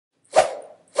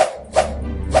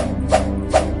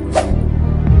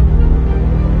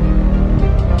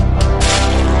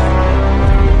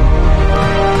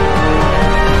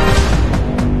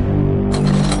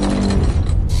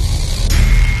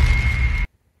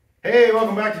Hey,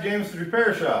 welcome back to Jamieson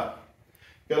Repair Shop.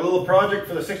 Got a little project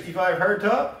for the 65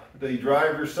 hardtop. The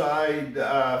driver's side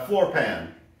floor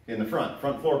pan in the front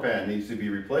floor pan needs to be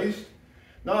replaced.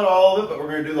 Not all of it, but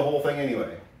we're going to do the whole thing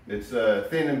anyway. It's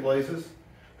thin in places.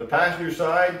 The passenger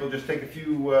side, we'll just take a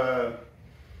few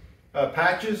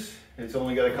patches. It's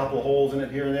only got a couple of holes in it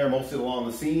here and there, mostly along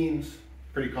the seams.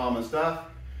 Pretty common stuff.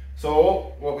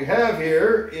 So what we have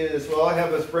here is, well, I have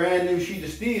this brand new sheet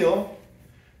of steel,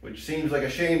 which seems like a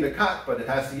shame to cut, but it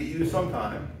has to get used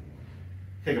sometime.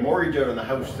 Take a mortgage out on the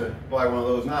house to buy one of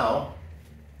those now.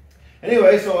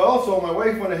 Anyway, so also my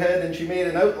wife went ahead and she made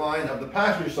an outline of the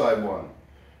passenger side one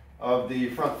of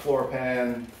the front floor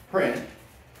pan print.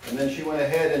 And then she went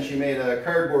ahead and she made a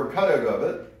cardboard cutout of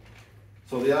it.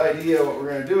 So the idea, what we're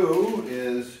going to do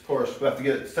is, of course, we have to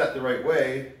get it set the right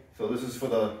way. So this is for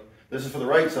the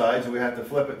right side, so we have to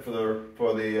flip it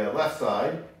for the left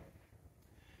side.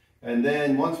 And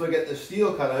then once we get the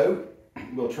steel cut out,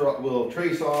 we'll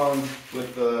trace on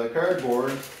with the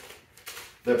cardboard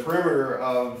the perimeter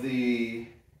of the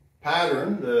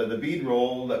pattern, the bead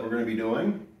roll that we're going to be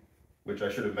doing, which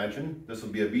I should have mentioned. This will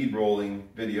be a bead rolling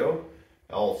video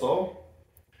also.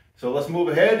 So let's move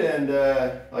ahead, and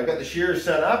I got the shears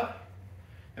set up,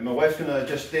 and my wife's going to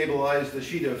just stabilize the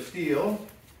sheet of steel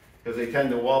because they tend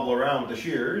to wobble around with the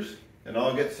shears. And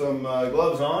I'll get some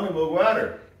gloves on and we'll go at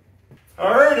her.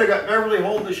 Alright, I got Beverly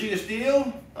holding the sheet of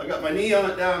steel. I got my knee on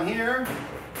it down here.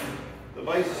 The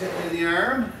vise is hitting me in the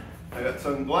arm. I got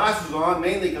some glasses on,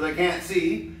 mainly because I can't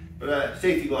see, but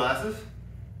safety glasses.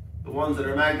 The ones that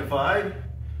are magnified.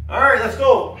 Alright, let's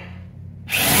go.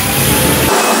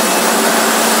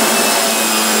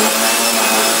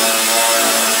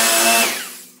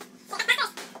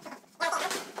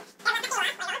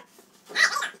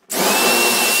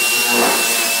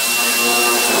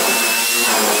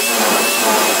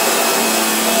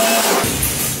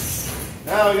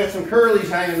 Now we got some curlies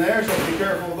hanging there, so be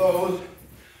careful of those.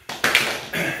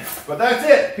 But that's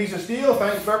it. Piece of steel.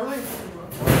 Thanks, Beverly.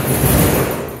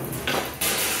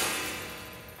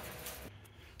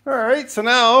 Alright, so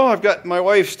now I've got my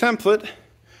wife's template,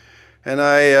 and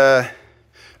I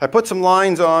put some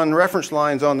lines on, reference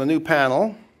lines on the new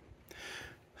panel.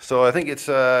 So I think it's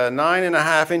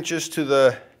 9.5 inches to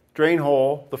the drain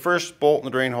hole, the first bolt in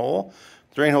the drain hole.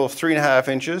 The drain hole is 3.5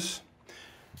 inches.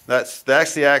 That's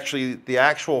actually the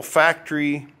actual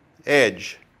factory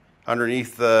edge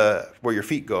underneath where your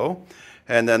feet go,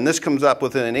 and then this comes up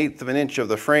within 1/8 of an inch of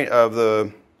the frame of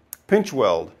the pinch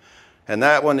weld, and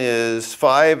that one is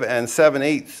 5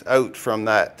 7/8 out from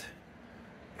that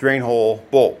drain hole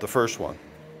bolt, the first one.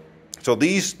 So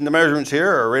the measurements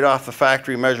here are right off the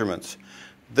factory measurements.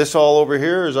 This all over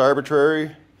here is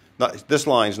arbitrary. Not this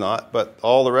line's not, but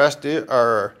all the rest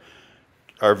are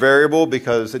variable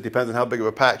because it depends on how big of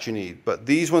a patch you need. But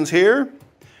these ones here,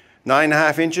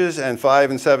 9.5 inches and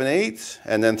 5 7/8,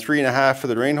 and then 3.5 for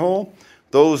the drain hole,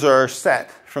 those are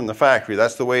set from the factory.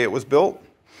 That's the way it was built,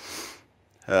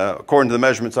 according to the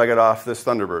measurements I got off this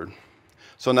Thunderbird.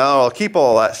 So now I'll keep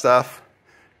all that stuff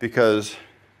because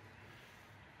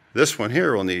this one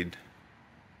here will need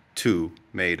 2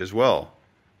 made as well.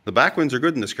 The back ones are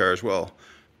good in this car as well.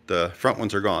 The front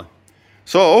ones are gone.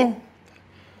 So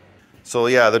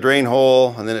yeah, the drain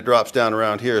hole, and then it drops down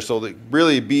around here. So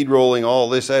really bead rolling all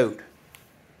this out.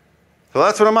 So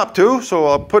that's what I'm up to. So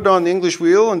I'll put on the English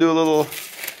wheel and do a little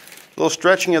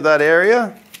stretching of that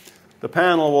area. The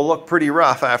panel will look pretty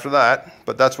rough after that,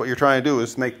 but that's what you're trying to do,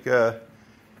 is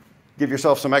give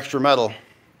yourself some extra metal.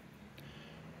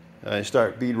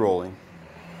 Start bead rolling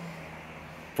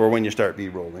for when you start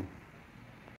bead rolling.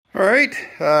 Alright,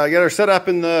 I got her set up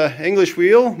in the English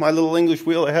wheel, my little English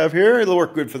wheel I have here. It'll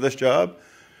work good for this job.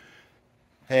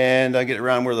 And I get it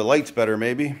around where the light's better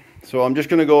maybe. So I'm just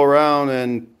going to go around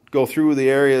and go through the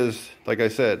areas like I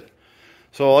said.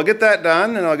 So I'll get that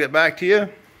done and I'll get back to you.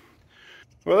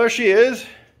 Well, there she is.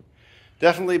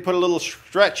 Definitely put a little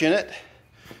stretch in it.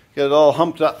 Get it all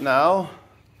humped up now.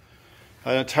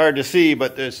 It's hard to see,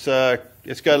 but it's got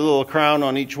a little crown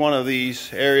on each one of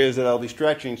these areas that I'll be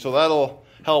stretching. So that'll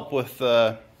help with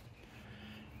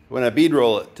when I bead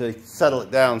roll it to settle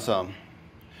it down some.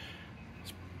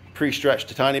 It's pre-stretched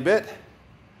a tiny bit.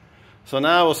 So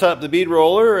now we'll set up the bead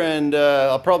roller, and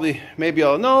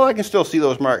I can still see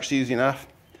those marks easy enough.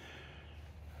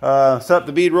 Set up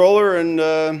the bead roller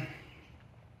and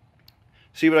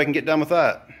see what I can get done with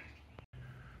that.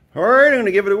 Alright, I'm going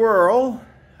to give it a whirl.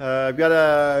 I've got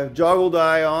a joggle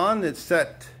die on. It's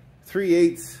set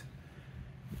 3/8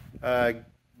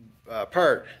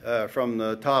 apart from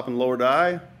the top and lower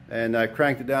die, and I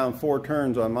cranked it down 4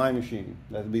 turns on my machine.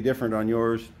 That'll be different on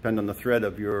yours, depending on the thread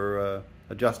of your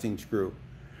adjusting screw.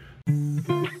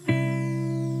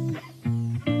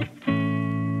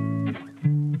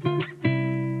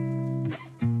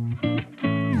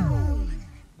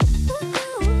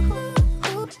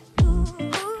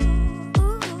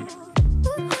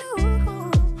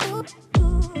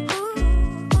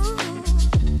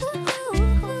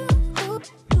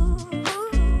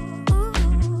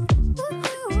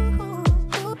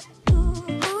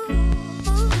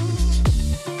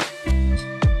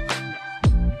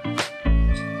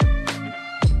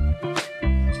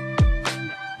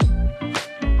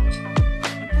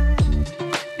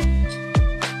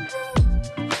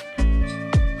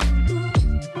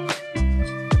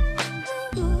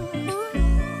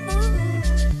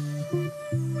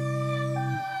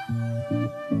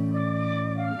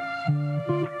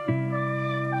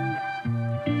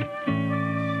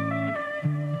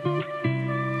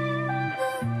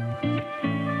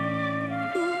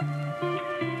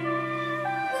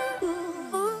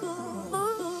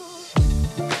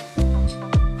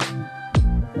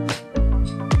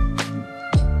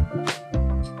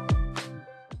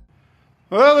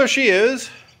 Well, there she is.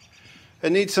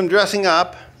 It needs some dressing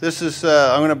up. This is,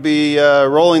 I'm going to be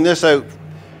rolling this out.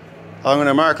 I'm going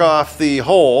to mark off the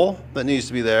hole that needs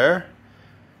to be there.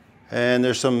 And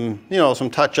there's some, you know, some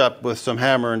touch up with some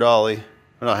hammer and dolly.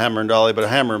 Well, not hammer and dolly, but a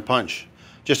hammer and punch.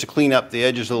 Just to clean up the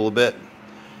edges a little bit.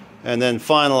 And then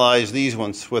finalize these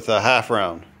ones with a half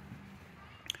round.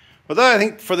 But that, I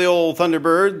think for the old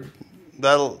Thunderbird,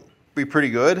 that'll be pretty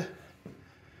good.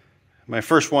 My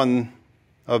first one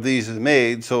of these is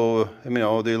made, so you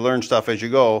know, they learn stuff as you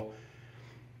go.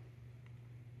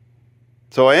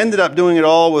 So I ended up doing it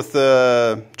all with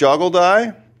the joggle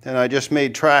die, and I just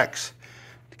made tracks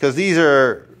because these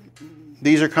are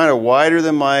kind of wider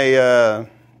than my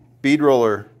bead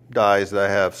roller dies that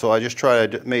I have. So I just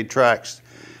made tracks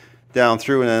down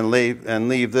through and then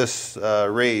leave this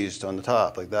raised on the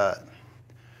top like that.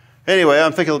 Anyway,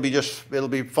 I'm thinking it'll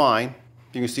be fine.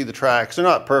 You can see the tracks. They're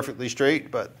not perfectly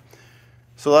straight, but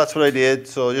so that's what I did.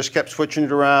 So I just kept switching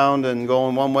it around and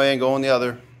going one way and going the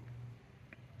other.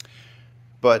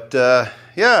 But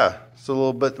yeah, it's a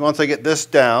little bit, once I get this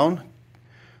down,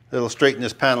 it'll straighten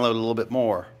this panel out a little bit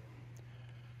more.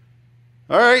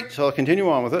 All right, so I'll continue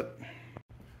on with it.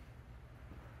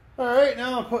 All right,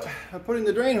 now I'm putting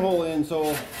the drain hole in.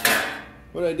 So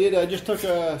what I did, I just took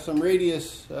some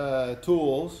radius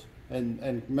tools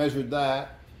and measured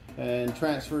that and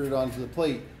transferred it onto the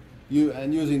plate.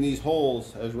 And using these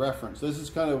holes as reference. This is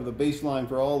kind of the baseline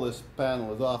for all this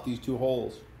panel, is off these two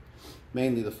holes,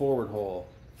 mainly the forward hole.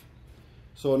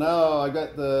 So now I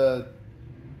got the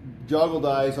joggle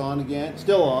dies on again,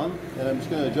 still on, and I'm just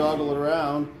going to joggle it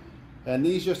around. And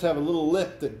these just have a little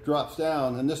lip that drops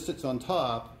down, and this sits on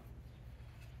top.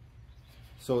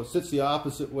 So it sits the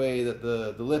opposite way that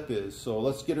the lip is. So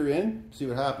let's get her in, see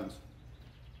what happens.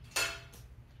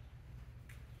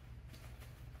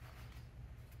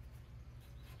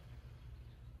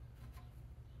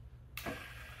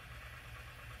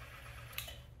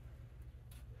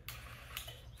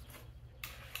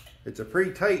 It's a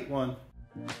pretty tight one.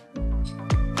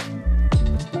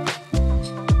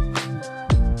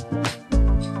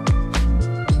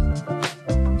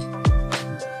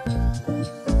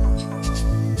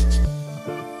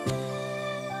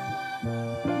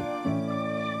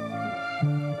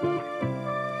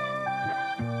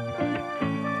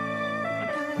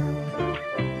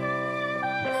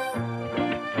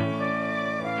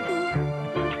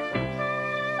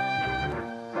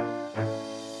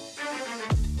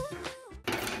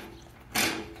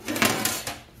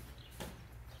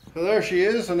 So there she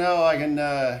is. So now I can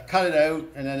cut it out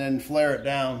and then flare it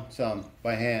down some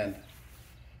by hand.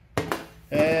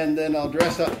 And then I'll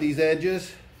dress up these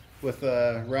edges with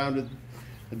rounded.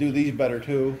 I'll do these better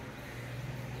too.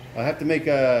 I have to make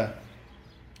a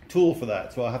tool for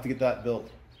that, so I'll have to get that built.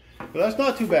 But that's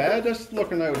not too bad. That's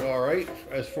looking out all right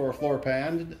as for a floor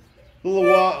pan. A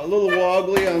little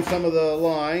wobbly on some of the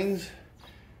lines,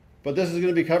 but this is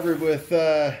going to be covered with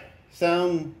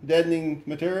sound deadening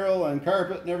material and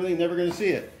carpet and everything. Never going to see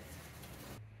it.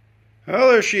 Well,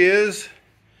 there she is.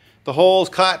 The hole's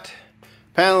cut.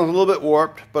 Panel's a little bit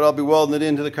warped, but I'll be welding it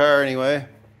into the car anyway.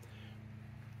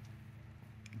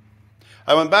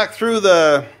 I went back through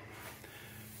here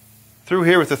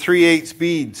with the 3/8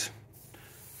 beads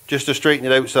just to straighten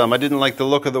it out some. I didn't like the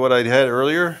look of what I had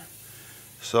earlier,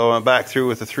 so I went back through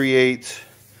with the 3/8,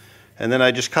 and then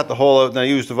I just cut the hole out and I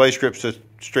used the vice grips to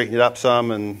straighten it up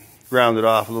some and round it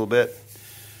off a little bit.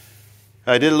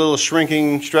 I did a little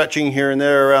stretching here and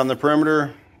there around the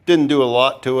perimeter. Didn't do a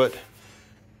lot to it.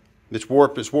 It's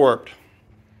warped, it's warped.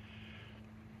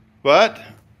 But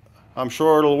I'm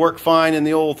sure it'll work fine in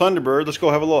the old Thunderbird. Let's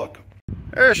go have a look.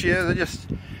 There she is. I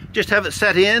just have it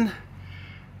set in.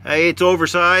 It's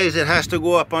oversized. It has to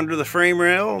go up under the frame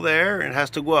rail there. It has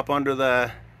to go up under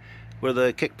the where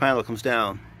the kick panel comes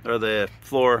down, or the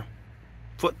floor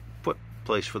foot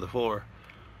place for the floor.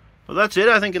 Well, that's it.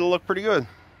 I think it'll look pretty good.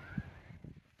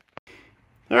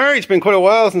 Alright, it's been quite a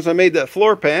while since I made that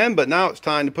floor pan, but now it's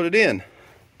time to put it in.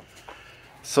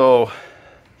 So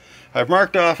I've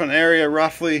marked off an area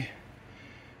roughly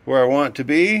where I want it to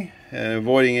be, and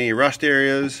avoiding any rust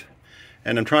areas,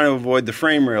 and I'm trying to avoid the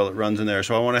frame rail that runs in there.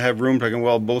 So I want to have room so I can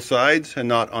weld both sides and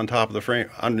not on top of the frame,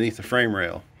 underneath the frame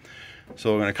rail.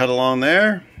 So I'm going to cut along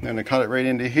there. I'm going to cut it right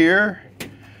into here,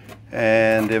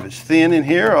 and if it's thin in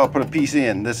here, I'll put a piece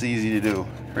in. This is easy to do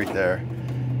right there.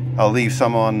 I'll leave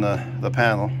some on the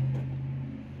panel,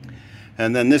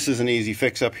 and then this is an easy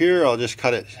fix up here. I'll just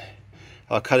cut it.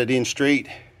 I'll cut it in straight,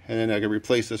 and then I can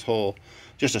replace this whole,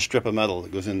 just a strip of metal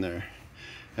that goes in there.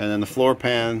 And then the floor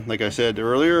pan, like I said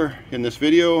earlier in this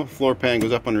video, floor pan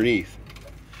goes up underneath,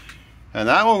 and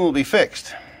that one will be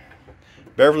fixed.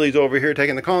 Beverly's over here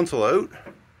taking the console out.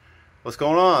 What's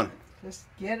going on? Just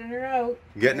getting her out.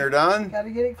 Getting her done?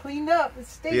 Gotta get it cleaned up. It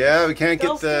stinks. Yeah, we can't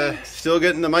get the, still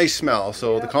getting the mice smell.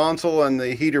 So the console and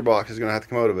the heater box is going to have to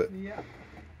come out of it. Yeah.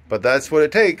 But that's what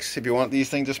it takes if you want these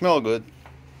things to smell good.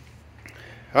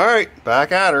 Alright,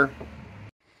 back at her.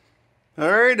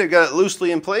 Alright, I've got it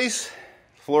loosely in place.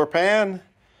 Floor pan.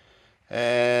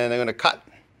 And I'm going to cut.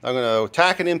 I'm going to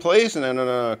tack it in place, and then I'm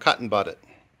going to cut and butt it.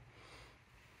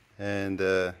 And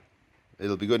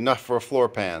it'll be good enough for a floor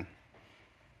pan.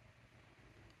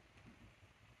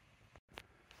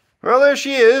 Well, there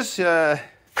she is.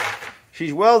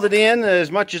 She's welded in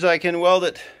as much as I can weld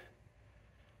it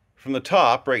from the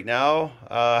top right now.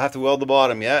 I have to weld the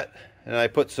bottom yet. And I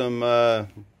put some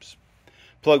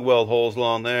plug weld holes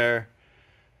along there.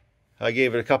 I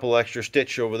gave it a couple extra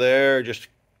stitch over there just to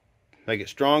make it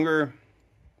stronger.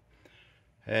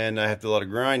 And I have to do a lot of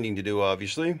grinding to do,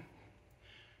 obviously.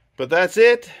 But that's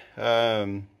it.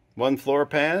 One floor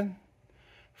pan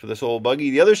for this old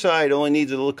buggy. The other side only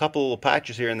needs a little couple of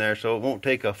patches here and there, so it won't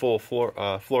take a full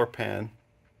floor pan.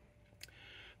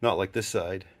 Not like this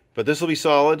side. But this will be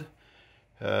solid.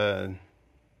 So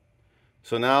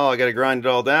now I got to grind it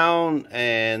all down,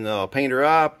 and I'll paint her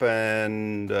up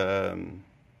and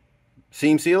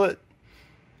seam seal it.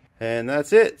 And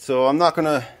that's it. So I'm not going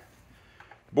to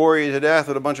bore you to death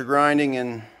with a bunch of grinding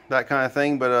and that kind of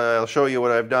thing, but I'll show you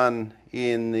what I've done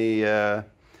in the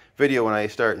video when I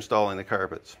start installing the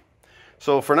carpets.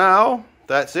 So for now,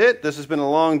 that's it. This has been a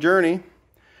long journey.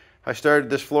 I started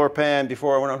this floor pan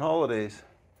before I went on holidays.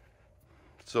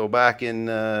 So back in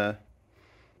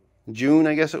June,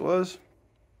 I guess it was.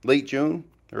 Late June,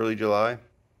 early July.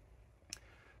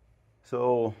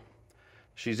 So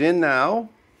she's in now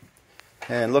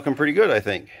and looking pretty good, I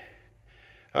think.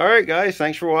 Alright guys,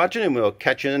 thanks for watching, and we'll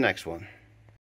catch you in the next one.